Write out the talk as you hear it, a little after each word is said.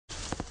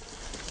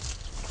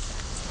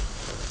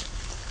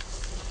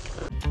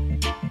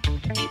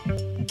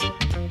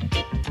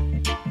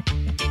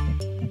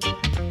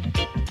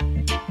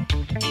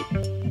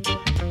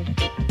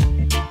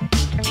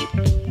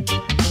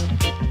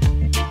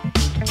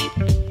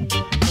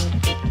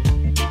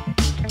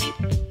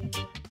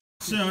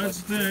So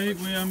today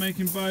we are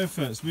making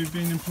bioferts. We've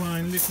been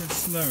applying liquid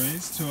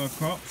slurries to our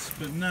crops,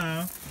 but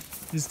now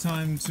it's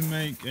time to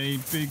make a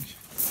big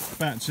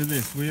batch of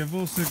this. We have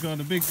also got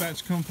a big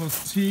batch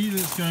compost tea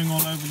that's going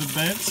all over the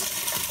beds.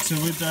 So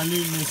we're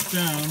diluting this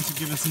down to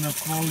give us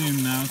enough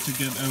volume now to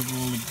get over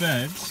all the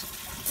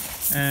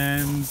beds.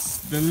 And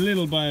the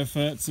little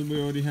bioferts that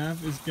we already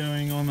have is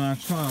going on our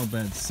trial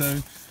beds.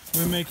 So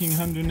we're making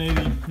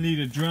 180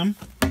 litre drum,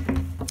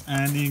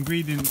 and the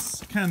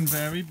ingredients can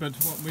vary, but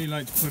what we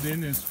like to put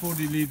in is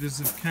 40 litres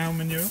of cow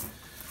manure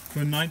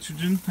for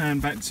nitrogen and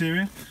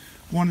bacteria,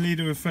 1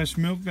 litre of fresh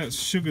milk, that's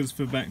sugars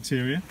for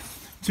bacteria,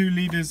 2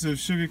 litres of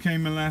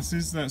sugarcane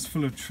molasses, that's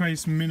full of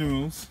trace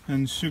minerals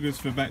and sugars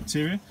for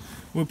bacteria.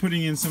 We're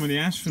putting in some of the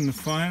ash from the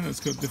fire, that's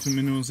got different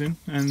minerals in,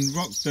 and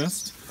rock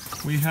dust.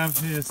 We have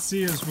here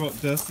Sears rock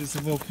dust, it's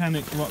a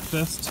volcanic rock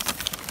dust,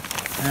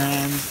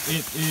 and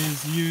it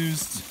is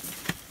used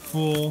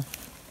for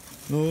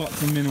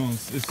lots of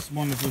minerals. It's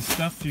wonderful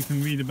stuff, you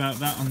can read about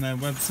that on their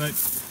website.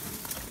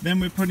 Then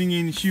we're putting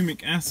in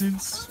humic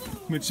acids,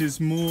 which is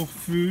more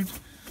food.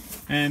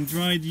 And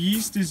dried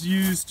yeast is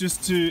used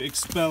just to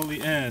expel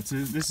the air.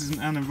 This is an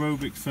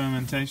anaerobic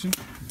fermentation.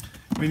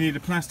 We need a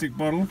plastic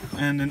bottle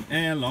and an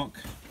airlock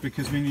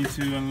because we need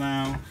to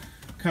allow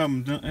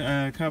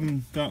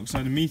carbon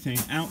dioxide and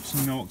methane out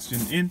and no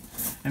oxygen in.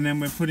 And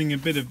then we're putting a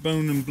bit of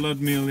bone and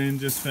blood meal in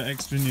just for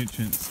extra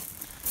nutrients.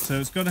 So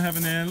it's got to have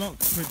an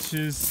airlock, which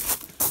is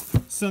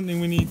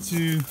something we need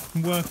to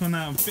work on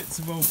out of bits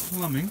of old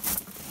plumbing.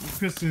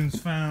 Kristen's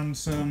found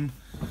some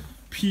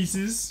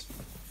pieces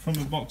from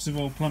a box of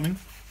old plumbing.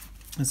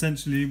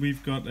 Essentially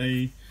we've got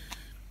a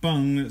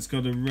bung that's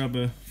got a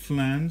rubber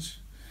flange,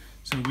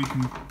 so we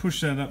can push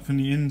that up from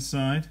the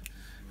inside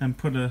and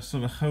put a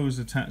sort of hose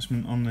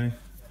attachment on the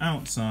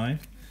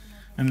outside,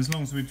 and as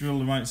long as we drill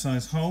the right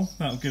size hole,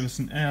 that'll give us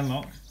an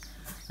airlock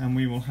and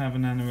we will have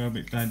an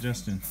anaerobic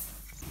digestion.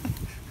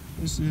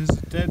 This is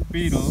a dead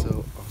beetle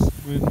so awesome.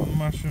 With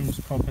mushrooms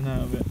popping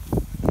out of it.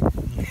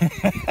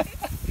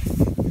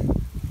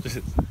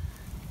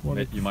 What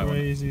a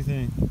crazy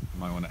thing.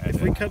 Might want to edit.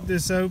 If we cut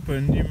this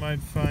open, you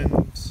might find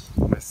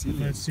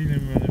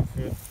mycelium running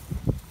through it.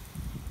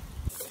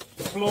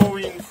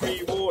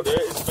 Chlorine-free water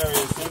is very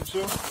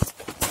essential.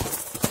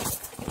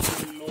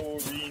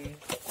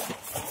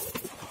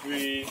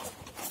 Chlorine-free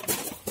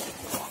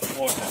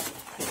water.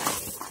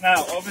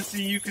 Now,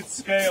 obviously, you could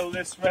scale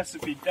this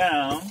recipe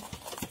down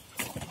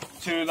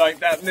to like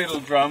that little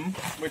drum,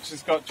 which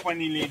has got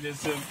 20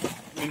 litres of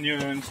manure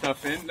and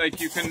stuff in. Like,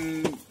 you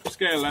can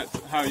scale that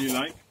how you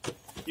like.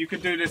 You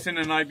could do this in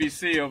an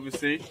IBC,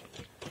 obviously,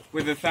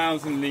 with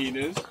 1,000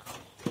 litres,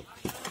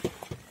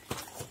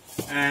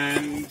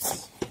 and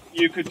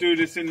you could do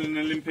this in an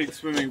Olympic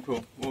swimming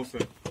pool also.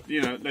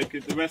 You know, like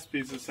the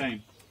recipe is the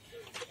same.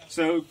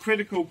 So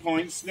critical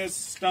points, let's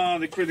star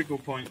the critical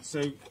points.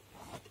 So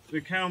the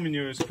cow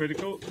manure is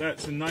critical,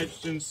 that's a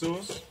nitrogen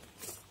source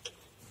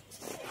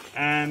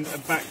and a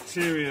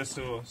bacteria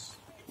source.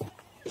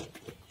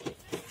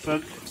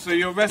 So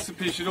your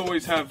recipe should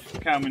always have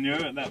cow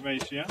manure at that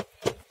ratio.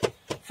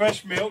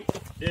 Fresh milk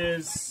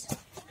is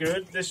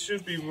good. This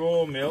should be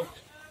raw milk,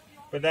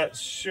 but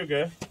that's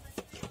sugar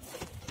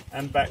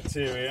and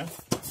bacteria.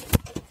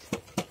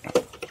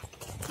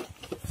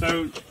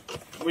 So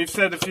we've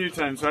said a few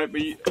times, right?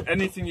 But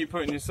anything you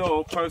put in your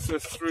soil,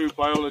 processed through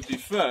biology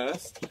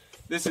first.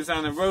 This is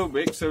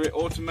anaerobic, so it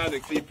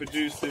automatically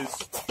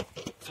produces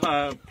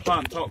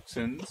plant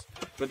toxins,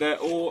 but they're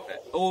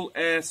all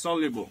air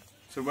soluble.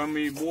 So when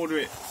we water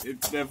it,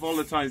 they're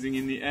volatilizing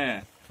in the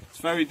air. It's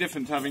very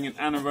different to having an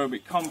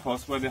anaerobic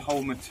compost where the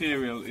whole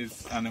material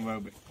is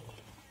anaerobic.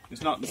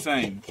 It's not the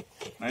same,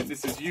 right?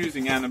 This is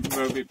using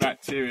anaerobic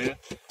bacteria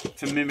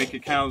to mimic a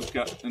cow's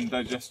gut and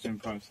digestion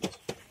process.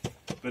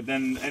 But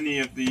then any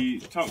of the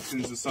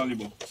toxins are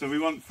soluble. So we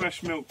want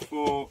fresh milk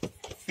for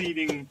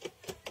feeding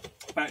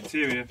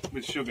bacteria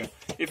with sugar.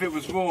 If it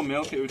was raw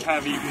milk, it would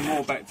have even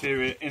more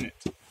bacteria in it.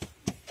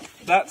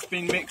 That's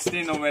been mixed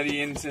in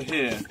already into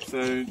here.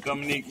 So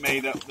Dominique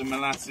made up the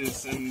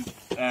molasses and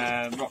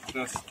rock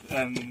dust,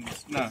 and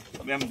no,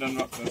 we haven't done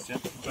rock dust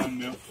yet, bone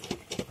meal.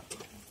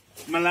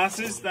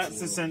 Molasses,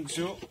 that's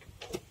essential,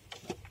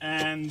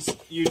 and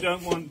you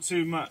don't want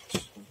too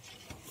much.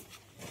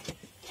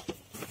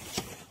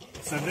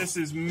 So this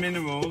is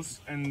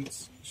minerals and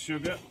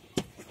sugar.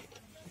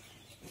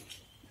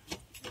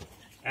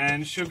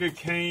 And sugar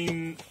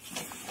cane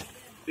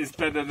is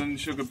better than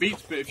sugar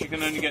beet, but if you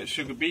can only get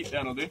sugar beet,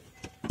 that'll do.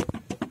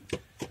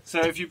 So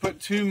if you put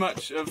too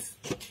much of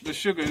the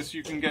sugars,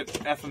 you can get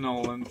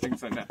ethanol and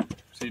things like that.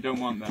 So you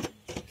don't want that.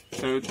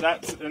 So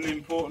that's an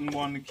important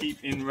one to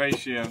keep in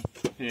ratio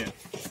here.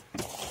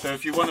 So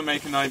if you want to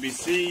make an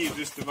IBC, you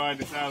just divide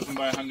 1,000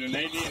 by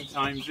 180 and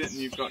times it, and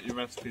you've got your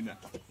recipe there.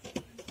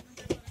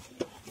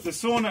 The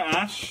sauna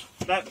ash,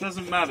 that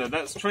doesn't matter.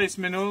 That's trace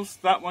minerals.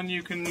 That one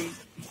you can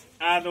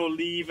add or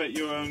leave at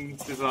your own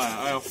desire.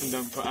 I often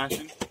don't put ash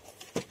in.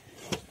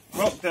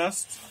 Rock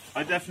dust,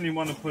 I definitely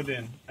want to put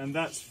in, and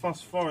that's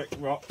phosphoric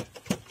rock,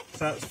 so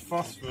that's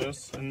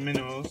phosphorus and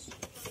minerals.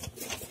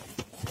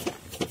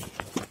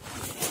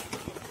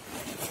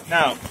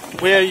 Now,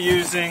 we're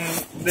using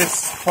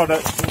this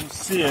product from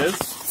Sears,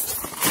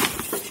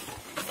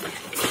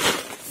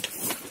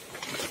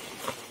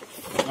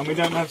 and we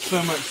don't have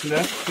so much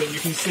left, but you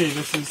can see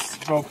this is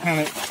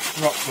volcanic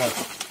rock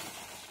dust.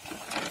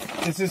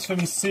 This is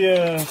from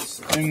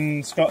Sears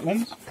in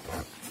Scotland.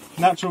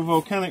 Natural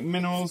volcanic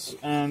minerals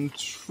and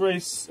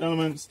trace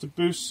elements to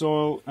boost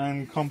soil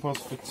and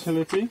compost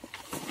fertility.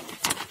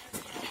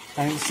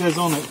 And it says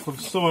on it, for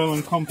soil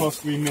and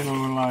compost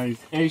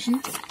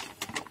remineralization.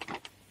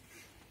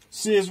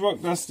 Sears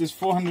rock dust is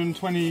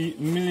 420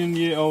 million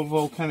year old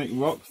volcanic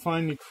rock,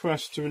 finely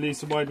crushed to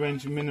release a wide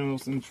range of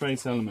minerals and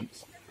trace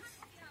elements.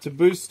 To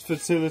boost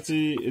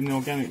fertility in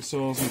organic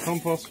soils and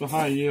compost for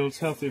higher yields,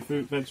 healthier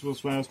fruit, vegetables,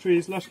 flowers,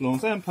 trees, lush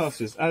lawns and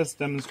pastures, as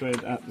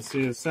demonstrated at the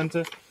Sears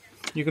Centre.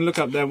 You can look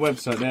up their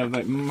website, they have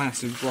like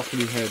massive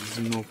broccoli heads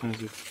and all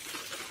kinds of...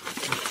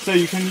 So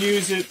you can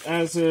use it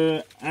as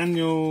an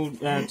annual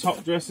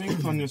top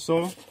dressing on your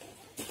soil.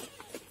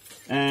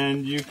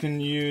 And you can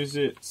use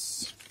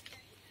it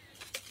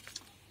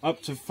up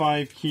to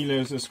 5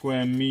 kilos a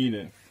square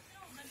metre.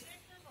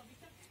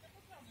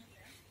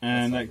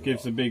 And that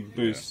gives a big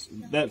boost.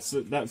 That's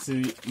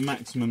the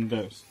maximum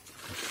dose.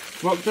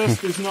 Rock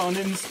dust is not an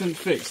instant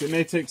fix. It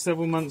may take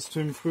several months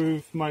to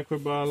improve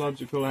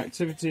microbiological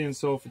activity and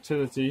soil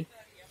fertility,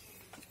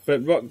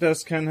 but rock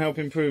dust can help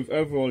improve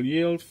overall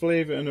yield,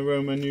 flavour and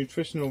aroma,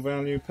 nutritional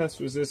value, pest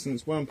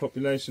resistance, worm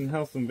population,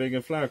 health and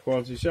vigour, flower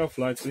quality, shelf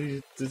life,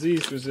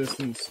 disease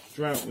resistance,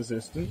 drought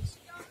resistance.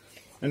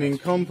 And in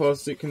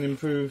compost it can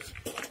improve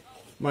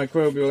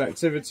microbial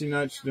activity,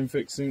 nitrogen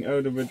fixing,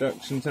 odour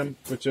reduction,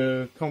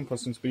 temperature,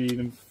 composting speed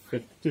and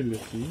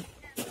fertility.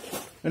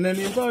 And then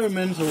the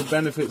environmental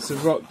benefits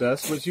of rock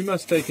dust, which you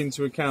must take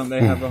into account,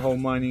 they have a whole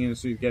mining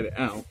industry to get it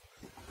out.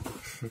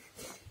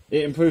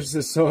 It improves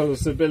the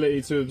soil's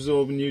ability to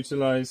absorb and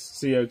utilise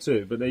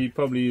CO2, but they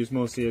probably use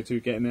more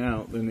CO2 getting it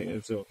out than it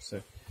absorbs,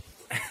 so,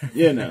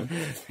 you know.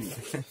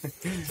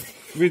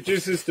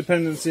 Reduces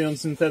dependency on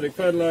synthetic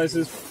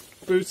fertilisers,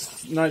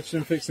 boosts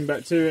nitrogen fixing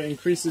bacteria,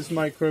 increases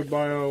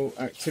microbial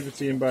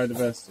activity and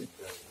biodiversity.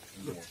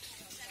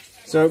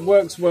 So it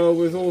works well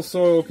with all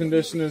soil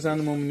conditioners,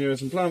 animal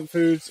manures and plant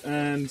foods,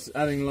 and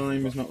adding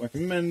lime is not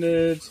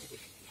recommended.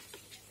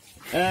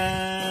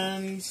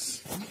 And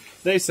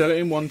they sell it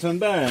in 1 ton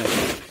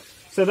bags.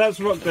 So that's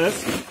rock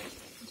dust.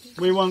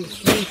 We want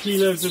 3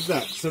 kilos of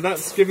that. So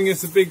that's giving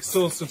us a big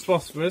source of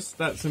phosphorus.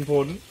 That's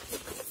important.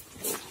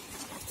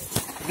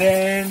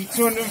 Then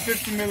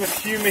 250 ml of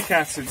humic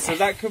acid. So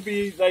that could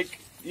be like,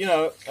 you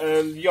know,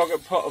 a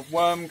yogurt pot of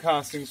worm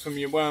castings from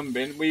your worm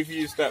bin. We've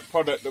used that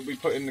product that we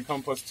put in the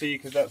compost tea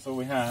because that's all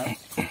we have.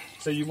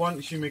 So you want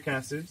humic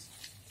acid.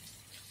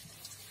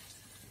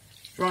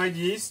 Dried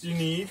yeast you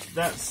need.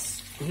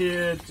 That's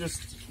here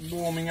just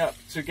warming up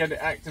to get it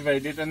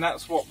activated, and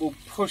that's what will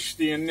push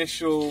the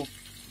initial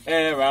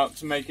air out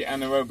to make it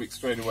anaerobic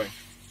straight away.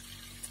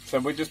 So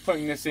we're just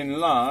putting this in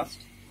last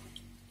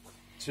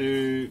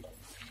to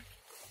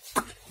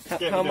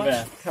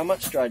how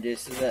much dried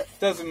yeast is it?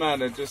 Doesn't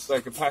matter, just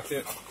like a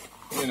packet,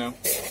 you know.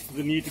 Does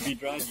it need to be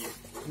dried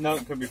yeast? No,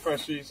 it could be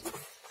fresh yeast.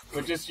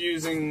 We're just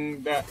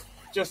using that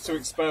just to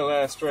expel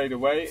air straight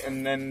away,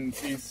 and then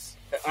these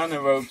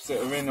anaerobes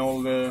that are in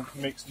all the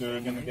mixture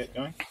are going to get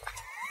going.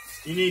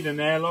 You need an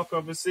airlock,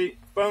 obviously.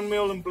 Bone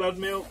meal and blood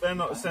meal, they're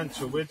not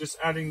essential. We're just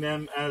adding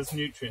them as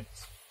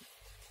nutrients.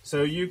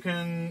 So you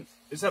can,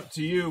 it's up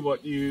to you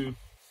what you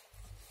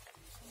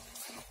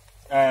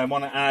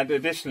want to add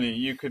additionally.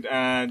 You could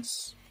add,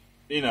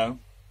 you know,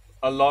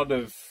 a lot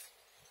of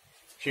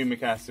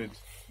humic acid.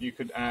 You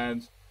could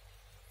add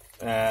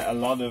a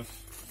lot of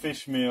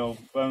fish meal,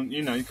 bone,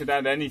 you know, you could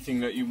add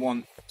anything that you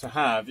want to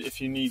have. If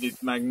you needed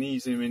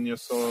magnesium in your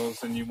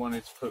soils and you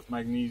wanted to put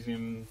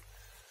magnesium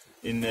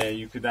in there,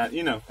 you could add,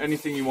 you know,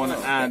 anything you want to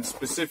add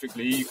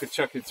specifically, you could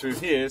chuck it through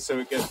here so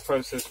it gets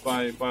processed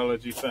by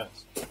biology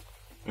first.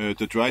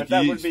 The dried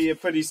that yeast would be a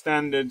pretty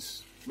standard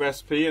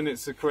recipe, and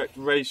it's the correct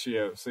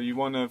ratio, so you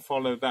want to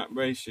follow that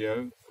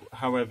ratio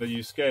however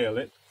you scale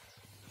it.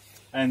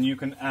 And you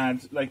can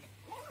add, like,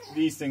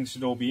 these things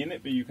should all be in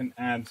it, but you can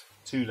add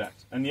to that.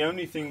 And the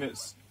only thing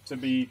that's to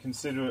be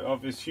considerate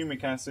of is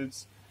humic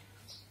acids.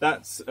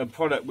 That's a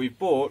product we've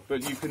bought,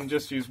 but you can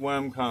just use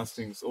worm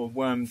castings or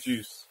worm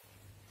juice.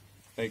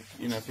 Like,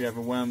 you know, if you have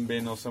a worm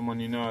bin or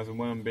someone you know has a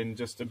worm bin,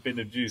 just a bit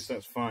of juice,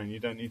 that's fine. You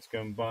don't need to go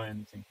and buy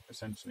anything,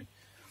 essentially.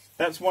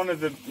 That's one of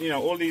the, you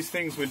know, all these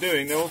things we're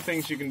doing, they're all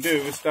things you can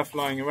do with stuff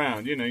lying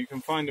around. You know, you can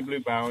find a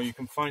blue barrel, you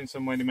can find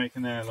some way to make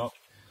an airlock.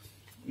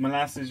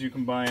 Molasses you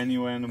can buy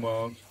anywhere in the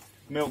world.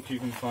 Milk you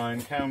can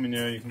find, cow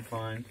manure you can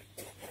find.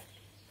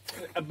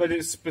 But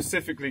it's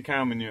specifically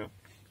cow manure.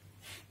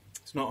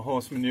 It's not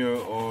horse manure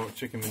or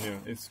chicken manure.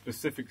 It's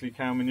specifically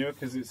cow manure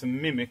because it's a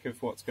mimic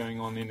of what's going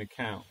on in a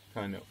cow,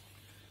 kind of.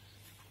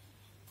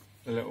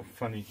 A little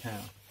funny cow.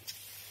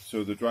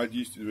 So the dried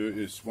yeast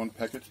is 1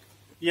 packet?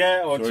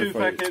 Yeah, or 2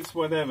 packets,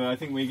 whatever. I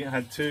think we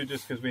had 2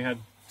 just because we had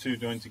 2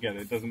 joined together.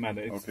 It doesn't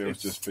matter.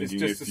 It's just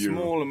a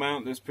small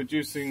amount that's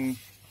producing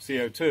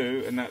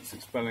CO2 and that's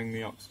expelling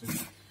the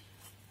oxygen.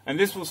 And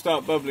this will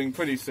start bubbling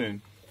pretty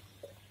soon.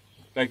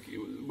 Like,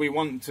 we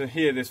want to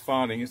hear this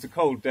farting. It's a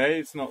cold day,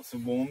 it's not so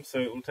warm, so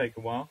it will take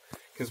a while,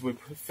 because we're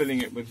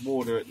filling it with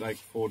water at like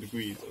 4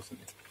 degrees or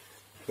something.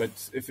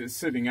 But if it's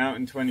sitting out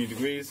in 20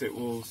 degrees, it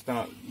will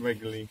start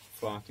regularly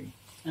farting.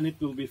 And it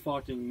will be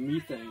farting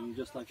methane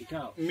just like a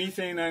cow.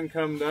 Methane and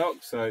carbon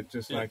dioxide,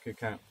 just like a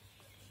cow.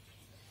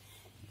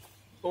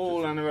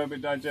 All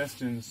anaerobic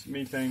digestions,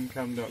 methane,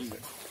 carbon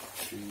dioxide.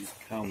 The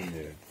cow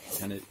manure,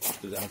 does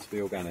it have to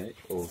be organic,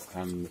 or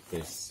can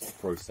this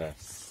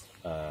process?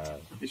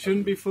 It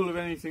shouldn't be full of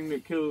anything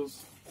that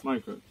kills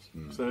microbes.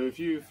 So if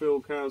you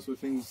fill cows with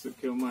things that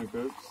kill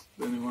microbes,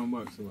 then it won't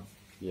work so well.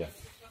 Yeah.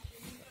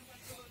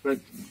 But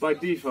by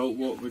default,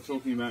 what we're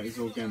talking about is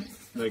organic.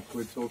 Like,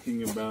 we're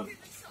talking about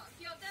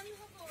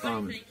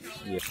farming.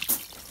 Yeah.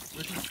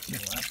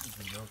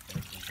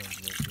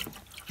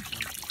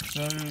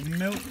 So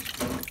milk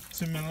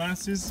to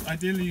molasses,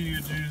 ideally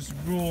you'd use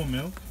raw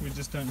milk, we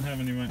just don't have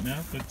any right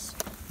now, but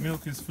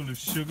milk is full of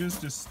sugars,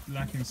 just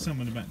lacking some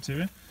of the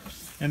bacteria.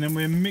 And then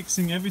we're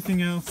mixing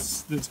everything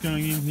else that's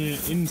going in here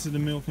into the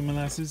milk and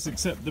molasses,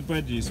 except the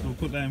bread yeast. We'll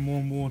put that in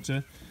warm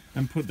water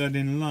and put that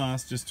in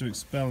last just to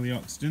expel the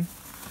oxygen.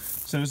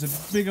 So it's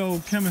a big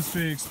old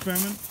chemistry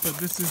experiment, but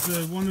this is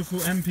a wonderful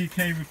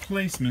NPK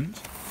replacement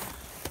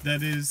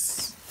that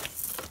is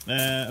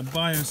a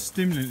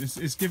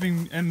biostimulant. It's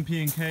giving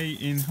NP and K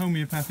in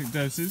homeopathic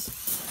doses,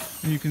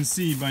 and you can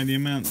see by the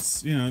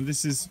amounts, you know,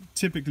 this is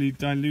typically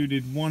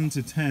diluted 1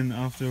 to 10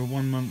 after a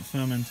 1 month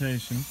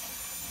fermentation,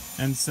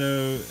 and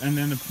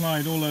then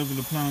applied all over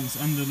the plants,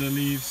 under the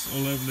leaves,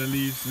 all over the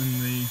leaves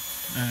and the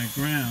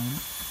ground.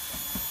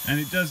 And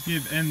it does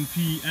give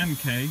NP and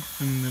K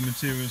from the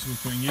materials we're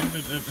putting in,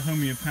 but at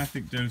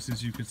homeopathic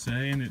doses, you could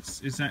say, and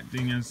it's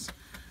acting as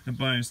a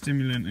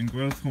biostimulant and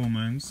growth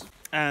hormones.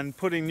 And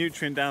putting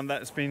nutrient down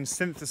that's been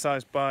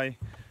synthesized by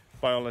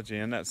biology,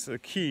 and that's the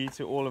key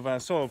to all of our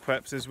soil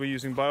preps, is we're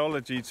using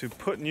biology to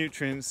put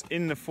nutrients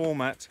in the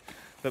format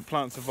that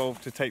plants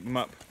evolved to take them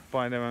up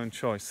by their own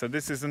choice. So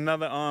this is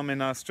another arm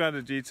in our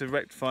strategy to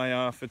rectify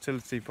our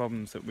fertility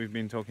problems that we've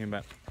been talking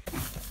about.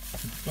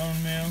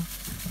 Bone meal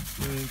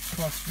with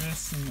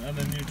phosphorus and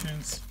other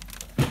nutrients,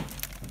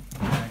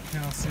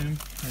 calcium,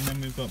 and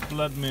then we've got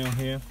blood meal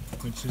here,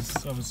 which is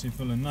obviously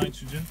full of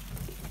nitrogen.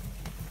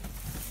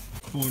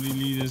 40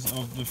 litres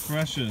of the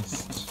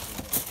freshest.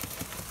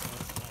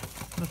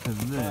 Look at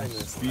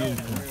this,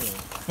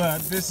 beautiful.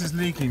 But this is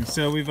leaking,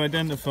 so we've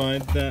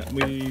identified that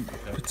we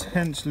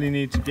potentially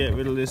need to get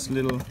rid of this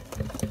little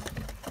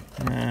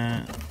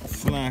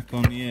flak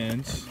on the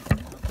edge.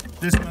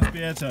 This must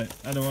be airtight,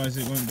 otherwise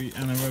it won't be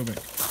anaerobic.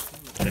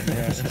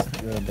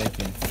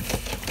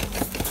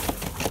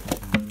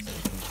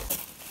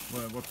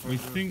 We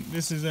think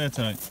this is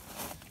airtight,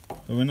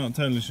 but we're not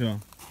totally sure.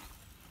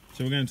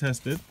 So we're going to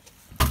test it.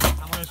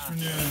 Fresh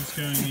manure is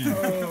going in.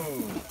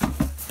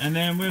 And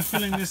then we're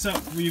filling this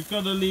up. We've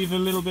got to leave a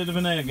little bit of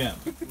an air gap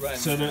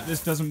so that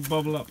this doesn't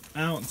bubble up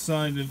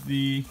outside of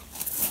the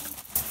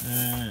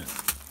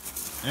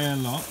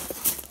airlock.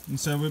 And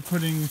so we're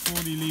putting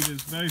 40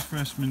 litres very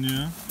fresh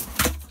manure.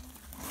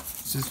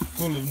 This is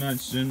full of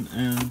nitrogen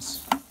and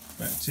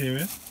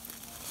bacteria.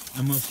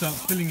 And we'll start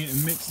filling it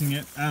and mixing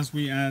it as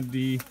we add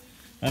the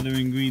other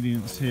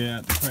ingredients here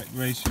at the correct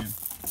ratio.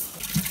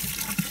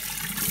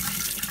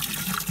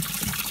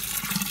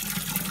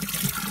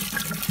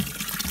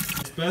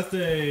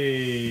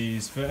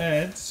 Birthdays for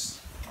Ed.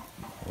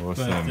 Awesome.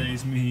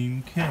 Birthdays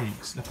mean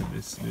cakes. Look at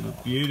this little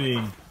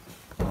beauty.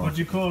 What do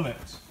you call it?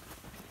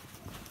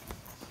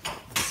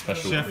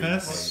 Special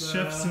Chefs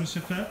and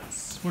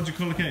chefettes. What do you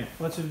call a cake?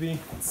 What should be?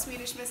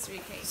 Swedish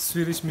mystery cake.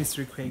 Swedish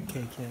mystery cake,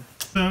 yeah.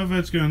 So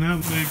Ed's going out.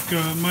 We've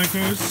got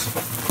micros,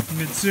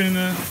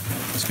 Mitsuna,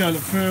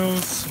 scarlet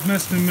frills,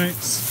 Meston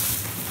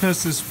mix,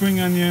 pesto spring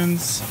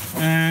onions,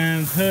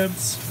 and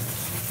herbs.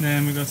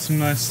 Then we've got some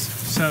nice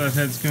salad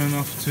heads going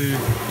off to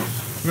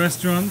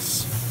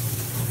restaurants.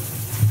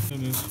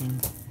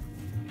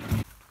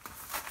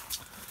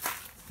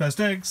 First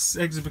eggs.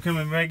 Eggs are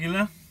becoming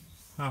regular.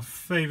 Our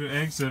favourite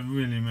eggs are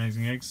really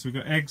amazing eggs. We've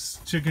got eggs,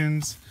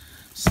 chickens,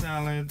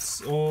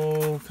 salads,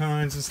 all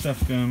kinds of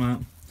stuff going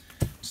out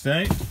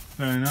today.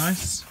 Very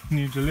nice.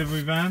 New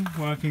delivery van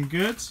working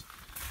good.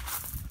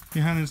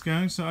 Johanna's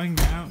going, so I can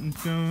get out and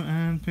go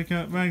and pick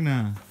up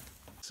Ragnar.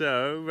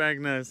 So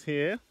Ragnar's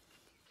here.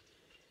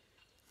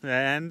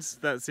 And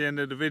that's the end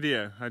of the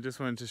video. I just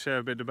wanted to share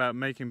a bit about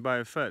making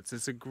bioferts.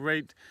 It's a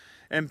great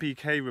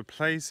NPK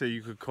replacer,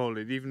 you could call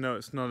it, even though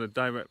it's not a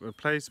direct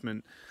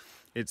replacement.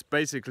 It's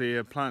basically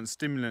a plant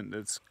stimulant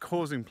that's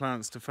causing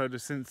plants to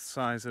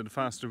photosynthesize at a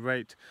faster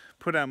rate,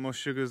 put out more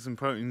sugars and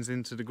proteins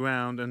into the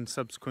ground, and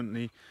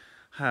subsequently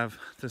have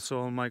the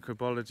soil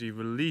microbiology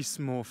release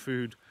more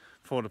food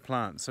for the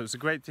plant. So it's a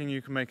great thing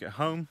you can make at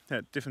home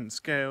at different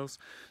scales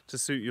to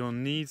suit your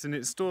needs, and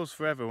it stores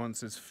forever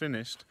once it's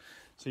finished.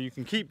 So you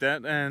can keep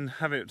that and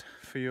have it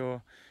for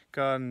your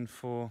garden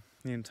for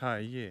the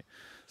entire year.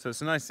 So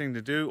it's a nice thing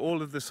to do.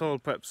 All of the soil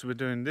preps we're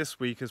doing this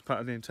week as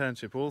part of the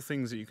internship, all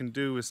things that you can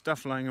do with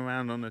stuff lying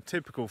around on a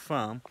typical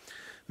farm,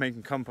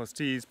 making compost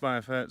teas,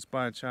 bioferts,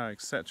 biochar,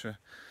 etc.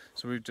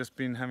 So we've just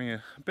been having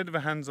a bit of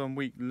a hands-on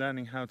week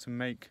learning how to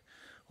make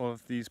all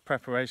of these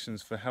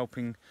preparations for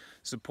helping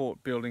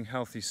support building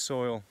healthy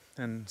soil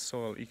and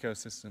soil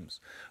ecosystems.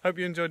 Hope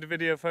you enjoyed the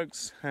video,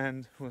 folks,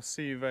 and we'll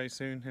see you very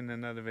soon in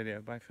another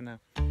video. Bye for now.